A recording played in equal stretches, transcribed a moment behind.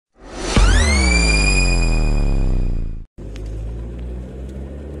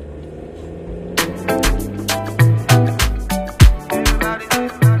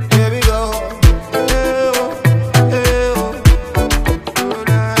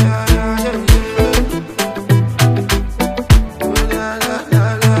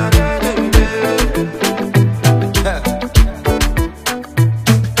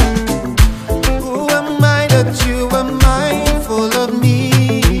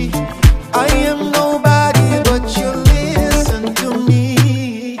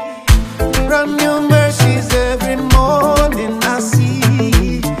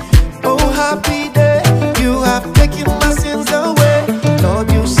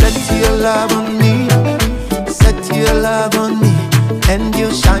love on me, set your love on me, and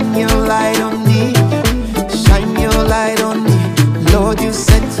you shine your light on me, shine your light on me. Lord, you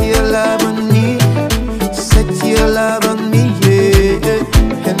set your love on me, set your love on me,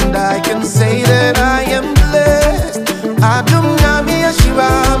 yeah. And I can say that I am blessed. Adum Nami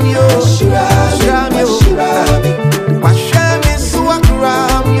Ashiram yo, Ashiram yo, Washem is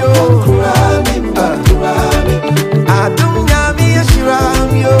Wakram yo, Adum Nami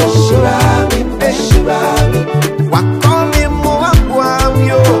Ashiram yo, Wakome Moakwam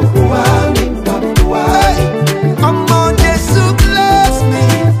yo. Amon Jesu bless me,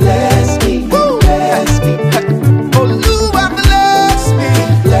 bless me, bless me. Oluwa bless me,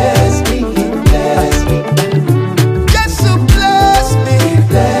 bless me, bless me. Jesu bless me,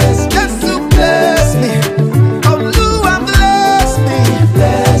 bless, Jesu bless me. Oluwa bless me,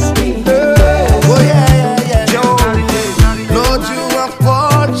 bless me, bless. Oh yeah. Lord, you have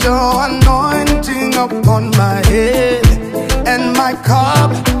poured your anointing upon my head, and my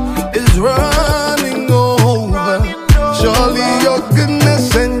cup is running over. Surely your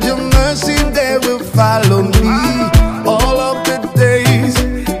goodness and your mercy, they will follow me all of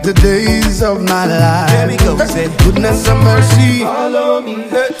the days of my life. There we go. Say, goodness and mercy, follow me.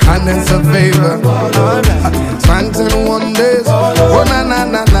 Kindness and favor, signs and wonders. Oh na na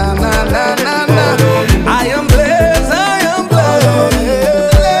na na na na na.